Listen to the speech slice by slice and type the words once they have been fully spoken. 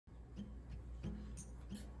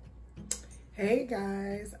Hey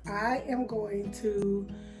guys, I am going to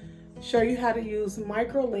show you how to use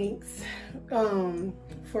Microlinks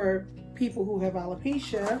for people who have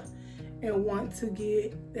alopecia and want to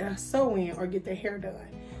get their sew-in or get their hair done.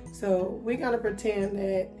 So we're gonna pretend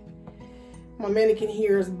that my mannequin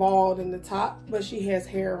here is bald in the top, but she has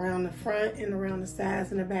hair around the front and around the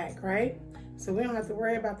sides and the back, right? So we don't have to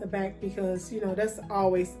worry about the back because, you know, that's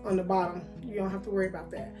always on the bottom. You don't have to worry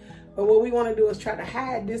about that. But what we want to do is try to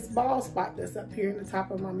hide this bald spot that's up here in the top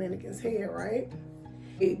of my mannequin's head, right?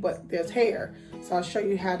 But there's hair. So I'll show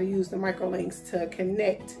you how to use the Microlinks to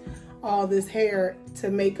connect all this hair to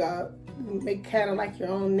make kind of like your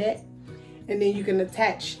own net. And then you can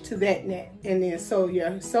attach to that net and then sew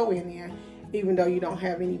your sew-in there, even though you don't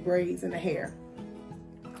have any braids in the hair.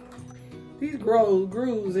 These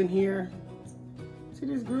grooves in here, see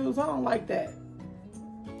these grooves? I don't like that.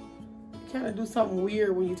 Kind of do something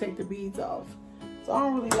weird when you take the beads off. So I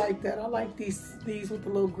don't really like that. I like these with the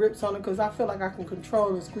little grips on it because I feel like I can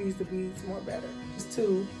control and squeeze the beads more better. Just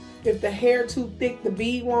to, if the hair too thick, the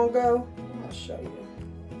bead won't go. I'll show you.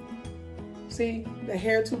 See, the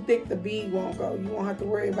hair too thick, the bead won't go. You won't have to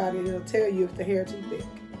worry about it. It'll tell you if the hair too thick.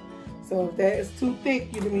 So if that is too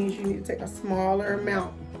thick, it means you need to take a smaller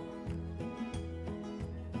amount.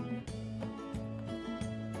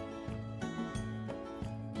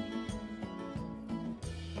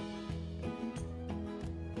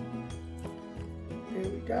 There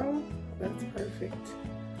we go. That's perfect.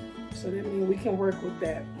 So that means we can work with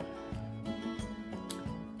that.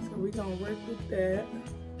 So we're gonna work with that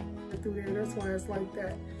through here. That's why it's like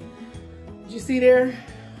that. Did you see there?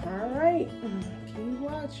 All right. Keep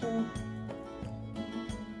watching.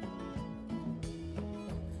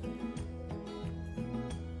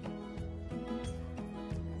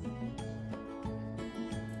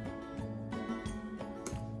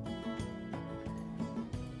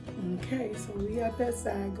 Okay, so we got that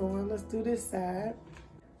side going. Let's do this side.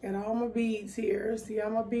 Got all my beads here. See all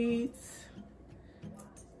my beads?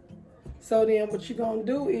 So then what you're gonna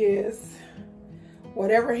do is,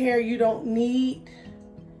 whatever hair you don't need,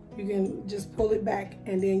 you can just pull it back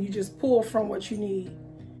and then you just pull from what you need.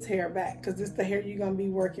 This hair back, because this is the hair you're gonna be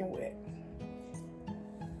working with.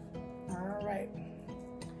 All right.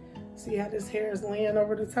 See how this hair is laying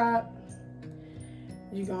over the top?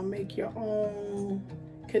 You're gonna make your own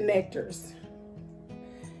connectors.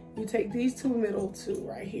 You take these two middle two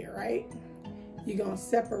right here, right? You're gonna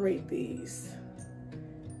separate these.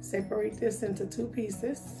 Separate this into two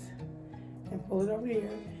pieces and pull it over here.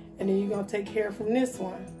 And then you're gonna take hair from this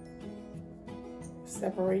one.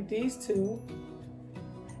 Separate these two.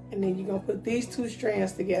 And then you're gonna put these two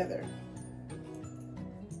strands together.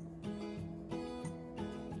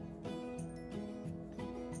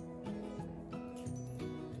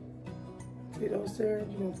 See those there?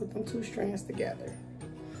 You're gonna put them two strands together.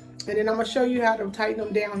 And then I'm gonna show you how to tighten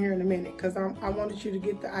them down here in a minute because I wanted you to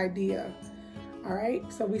get the idea. All right,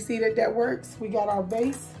 so we see that that works. We got our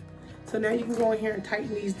base. So now you can go in here and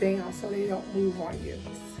tighten these down so they don't move on you.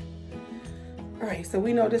 All right, so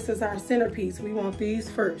we know this is our centerpiece. We want these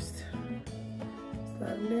first. Slide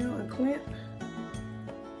them down and clamp.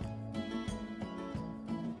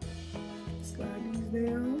 Slide these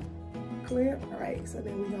down, clamp. All right, so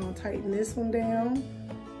then we're gonna tighten this one down.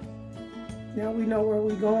 Now we know where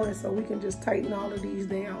we're going, so we can just tighten all of these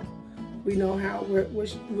down. We know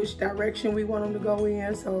which direction we want them to go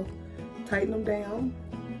in, so tighten them down.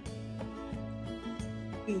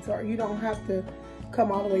 You don't have to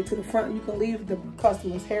come all the way to the front. You can leave the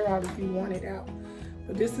customer's hair out if you want it out.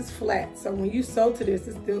 But this is flat, so when you sew to this,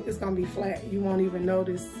 it's gonna be flat. You won't even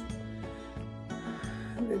notice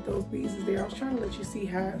that those beads is there. I was trying to let you see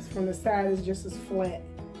how it's from the side. It's just as flat.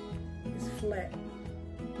 It's flat.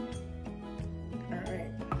 All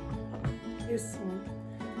right.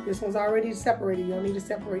 This one's already separated. You don't need to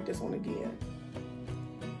separate this one again.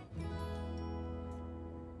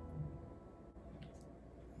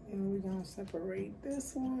 And we're gonna separate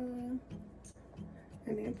this one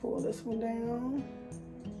and then pull this one down.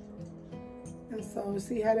 And so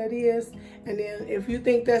see how that is? And then if you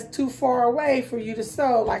think that's too far away for you to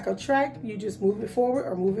sew, like a track, you just move it forward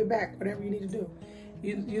or move it back, whatever you need to do.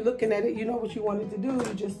 You're looking at it, you know what you want it to do,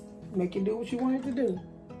 you just make it do what you want it to do.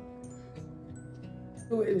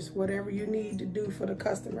 It is whatever you need to do for the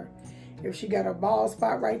customer. If she got a bald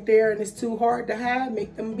spot right there and it's too hard to hide,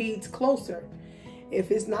 make them beads closer.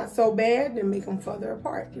 If it's not so bad, then make them further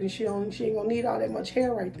apart. And she ain't gonna need all that much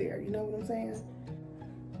hair right there. You know what I'm saying?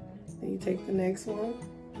 Then you take the next one.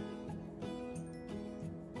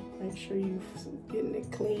 Make sure you're getting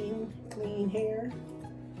it clean hair.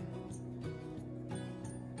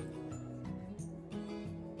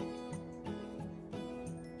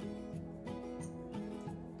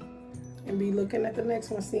 and be looking at the next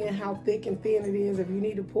one, seeing how thick and thin it is. If you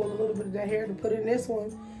need to pull a little bit of that hair to put in this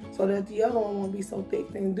one so that the other one won't be so thick,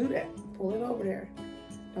 then do that. Pull it over there.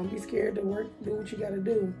 Don't be scared to work. Do what you got to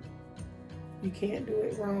do. You can't do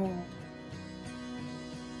it wrong.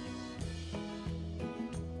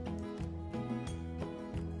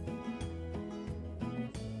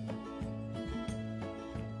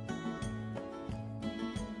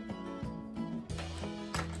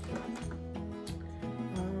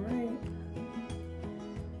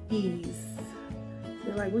 Ease.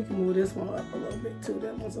 Feel like we can move this one up a little bit too.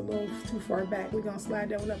 That one's a little too far back. We're gonna slide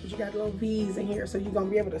that one up, but you got a little V's in here, so you're gonna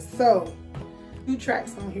be able to sew. 2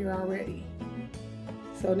 tracks on here already.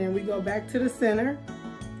 So then we go back to the center,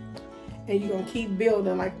 and you're gonna keep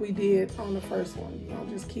building like we did on the first one. You're gonna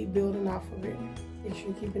just keep building off of it. Make sure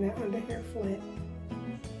you're keeping that under hair flat.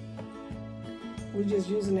 We're just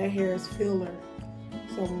using that hair as filler.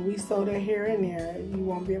 So when we sew that hair in there, you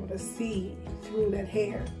won't be able to see through that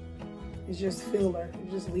hair. It's just filler.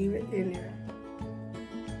 You just leave it in there.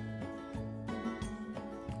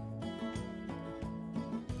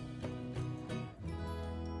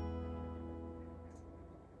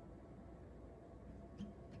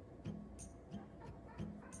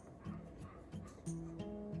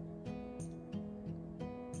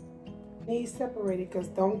 Need separated, because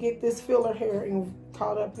don't get this filler hair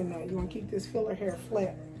caught up in there. You want to keep this filler hair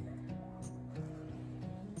flat.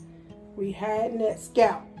 We hiding that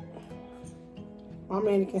scalp. My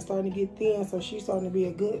mannequin starting to get thin, so she's starting to be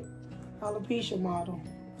a good alopecia model.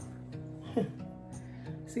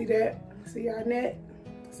 See that? See our net?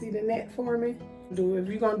 See the net forming? If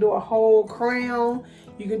you're gonna do a whole crown,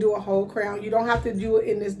 you can do a whole crown. You don't have to do it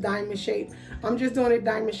in this diamond shape. I'm just doing it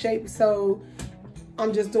diamond shape, so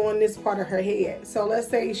I'm just doing this part of her head. So let's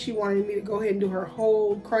say she wanted me to go ahead and do her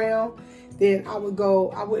whole crown, then I would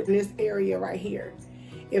in this area right here.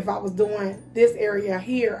 If I was doing this area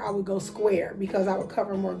here, I would go square because I would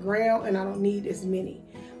cover more ground and I don't need as many.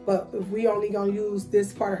 But if we only gonna use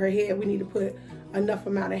this part of her head, we need to put enough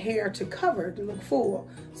amount of hair to cover, to look full.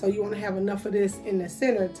 So you wanna have enough of this in the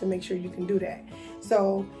center to make sure you can do that.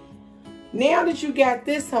 So now that you got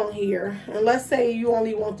this on here, and let's say you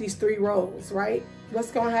only want these 3 rows, right? What's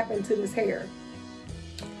gonna happen to this hair?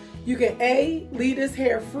 You can leave this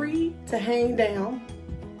hair free to hang down,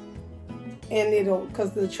 and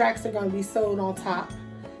because the tracks are gonna be sewed on top,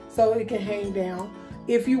 so it can hang down.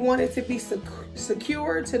 If you want it to be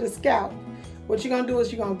secure to the scalp, what you're gonna do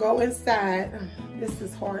is you're gonna go inside. This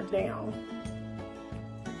is hard down.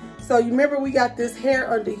 So you remember we got this hair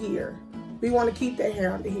under here. We wanna keep that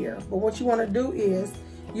hair under here. But what you wanna do is,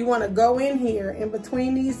 you wanna go in here in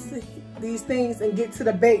between these things and get to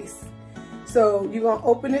the base. So you're gonna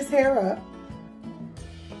open this hair up.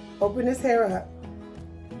 Open this hair up.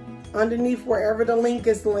 Underneath wherever the link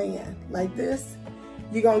is laying, like this.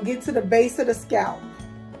 You're gonna get to the base of the scalp.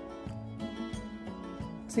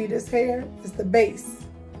 See this hair? It's the base.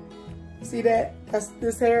 See that?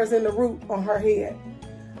 This hair is in the root on her head.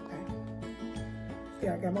 Okay.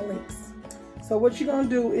 There, I got my links. So what you're gonna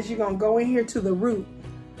do is you're gonna go in here to the root.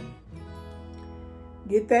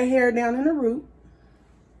 Get that hair down in the root.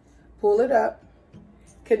 Pull it up.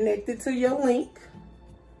 Connect it to your link.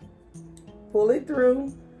 Pull it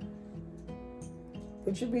through.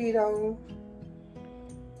 Put your bead on.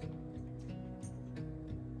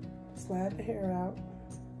 Slide the hair out.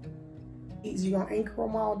 You're gonna anchor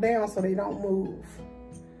them all down so they don't move.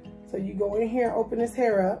 So you go in here, open this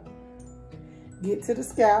hair up, get to the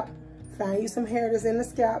scalp, find you some hair that's in the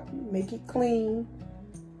scalp, make it clean.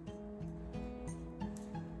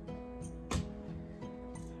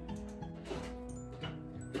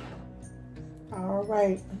 All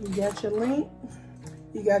right, you got your link,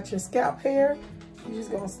 you got your scalp hair. You're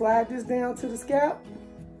just gonna slide this down to the scalp,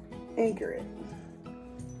 anchor it.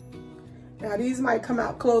 Now these might come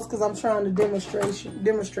out close because I'm trying to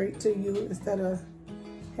demonstrate to you instead of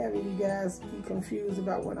having you guys be confused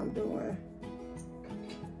about what I'm doing.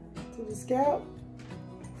 To the scalp,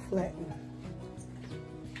 flatten.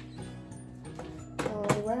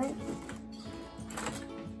 All right,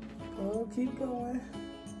 keep going.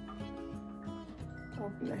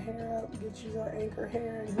 Open the hair up, get you your anchor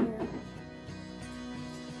hair in here.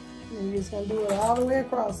 And you're just gonna do it all the way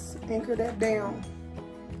across. Anchor that down.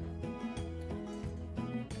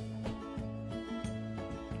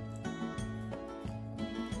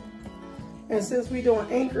 And since we're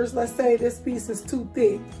doing anchors, let's say this piece is too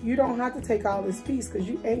thick. You don't have to take all this piece because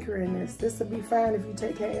you anchor in this. This will be fine if you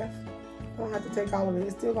take half. You don't have to take all of it.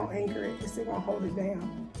 It's still gonna anchor it. It's still gonna hold it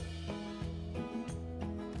down.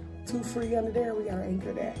 Too free under there, we gotta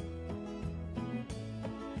anchor that.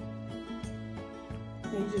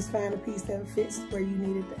 And you just find a piece that fits where you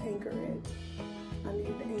needed the anchor at. I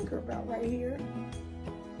needed the anchor about right here.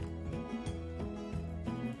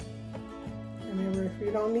 Remember, if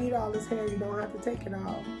you don't need all this hair, you don't have to take it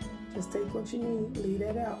all. Just take what you need, leave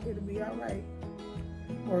that out, it'll be all right.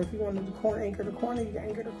 Or if you wanted to anchor the corner, you can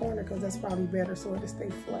anchor the corner because that's probably better so it'll stay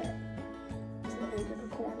flat. So anchor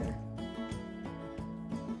the corner.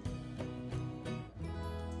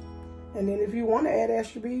 And then if you want to add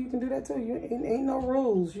extra bead, you can do that too. Ain't no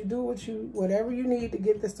rules. You do whatever you need to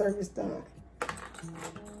get the service done.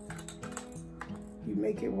 You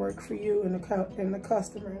make it work for you and the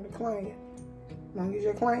customer and the client. As long as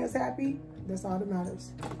your client's happy, that's all that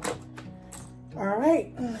matters. All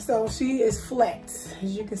right, so she is flat.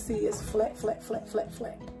 As you can see, it's flat, flat, flat, flat,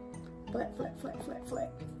 flat. Flat, flat, flat, flat,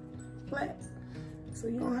 flat, flat. So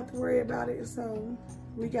you don't have to worry about it. So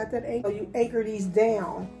we got that anchor. You anchor these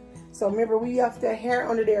down. So remember, we have the hair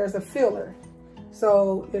under there as a filler.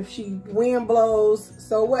 So if wind blows,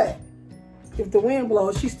 so what? If the wind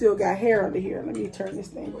blows, she still got hair under here. Let me turn this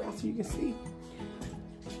thing around so you can see.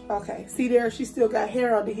 Okay, see there, she still got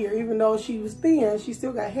hair under here. Even though she was thin, she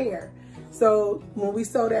still got hair. So when we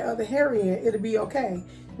sew that other hair in, it'll be okay.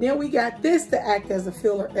 Then we got this to act as a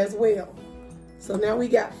filler as well. So now we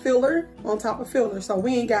got filler on top of filler. So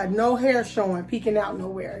we ain't got no hair showing, peeking out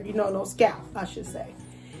nowhere. You know, no scalp, I should say.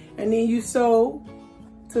 And then you sew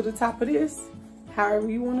to the top of this, however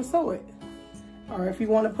you want to sew it. Or if you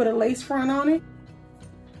want to put a lace front on it.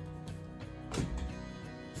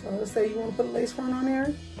 So let's say you want to put a lace front on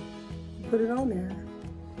there. Put it on there.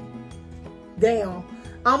 Down.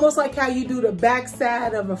 Almost like how you do the back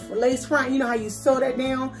side of a lace front. You know how you sew that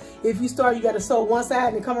down? If you start, you got to sew one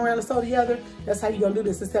side and come around and sew the other. That's how you're going to do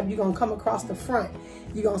this, except you're going to come across the front.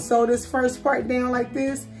 You're going to sew this first part down like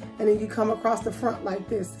this, and then you come across the front like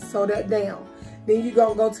this. Sew that down. Then you're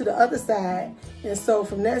going to go to the other side and sew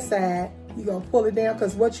from that side. You're going to pull it down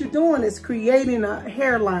because what you're doing is creating a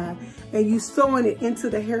hairline, and you sewing it into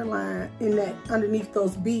the hairline in that underneath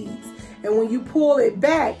those beads. And when you pull it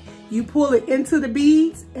back, you pull it into the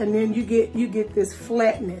beads, and then you get this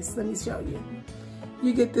flatness. Let me show you.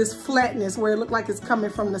 You get this flatness where it looks like it's coming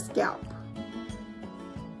from the scalp.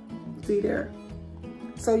 See there?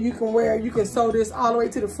 So you can sew this all the way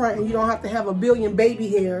to the front, and you don't have to have a billion baby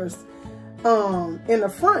hairs in the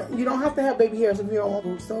front. You don't have to have baby hairs if you don't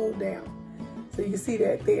want to sew down. So you can see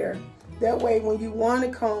that there. That way, when you want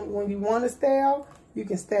to style, you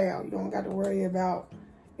can style. You don't got to worry about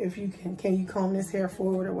if you can you comb this hair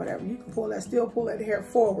forward or whatever. You can still pull that hair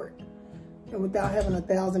forward and without having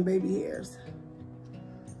 1,000 baby hairs.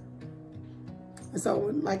 And so,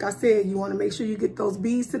 like I said, you want to make sure you get those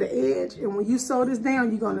beads to the edge. And when you sew this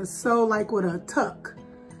down, you're going to sew like with a tuck.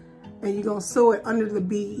 And you're going to sew it under the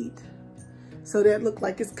bead. So that look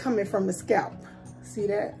like it's coming from the scalp. See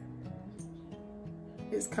that?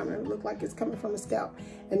 Look like it's coming from the scalp.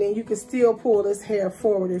 And then you can still pull this hair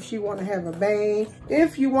forward if you want to have a bang.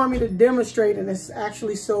 If you want me to demonstrate and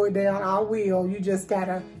actually sew it down, I will. You just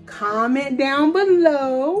gotta comment down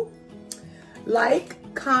below.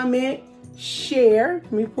 Like, comment, share.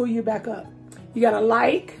 Let me pull you back up. You gotta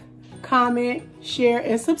like, comment, share,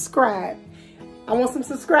 and subscribe. I want some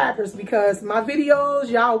subscribers because my videos,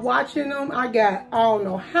 y'all watching them, I got I don't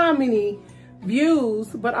know how many views,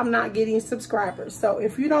 but I'm not getting subscribers. So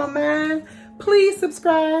if you don't mind, please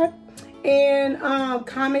subscribe and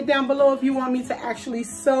comment down below if you want me to actually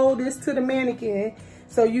sew this to the mannequin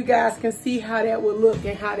so you guys can see how that would look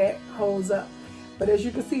and how that holds up. But as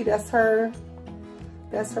you can see, that's her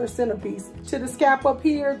centerpiece. To the scalp up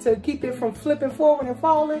here, to keep it from flipping forward and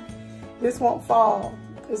falling, this won't fall.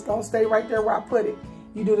 It's gonna stay right there where I put it.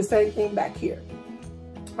 You do the same thing back here.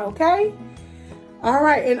 Okay? All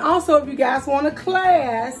right, and also if you guys want a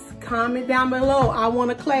class, comment down below. I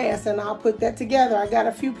want a class, and I'll put that together. I got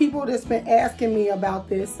a few people that's been asking me about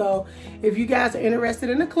this. So if you guys are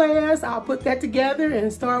interested in a class, I'll put that together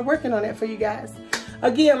and start working on that for you guys.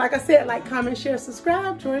 Again, like I said, like, comment, share,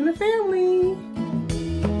 subscribe, join the family.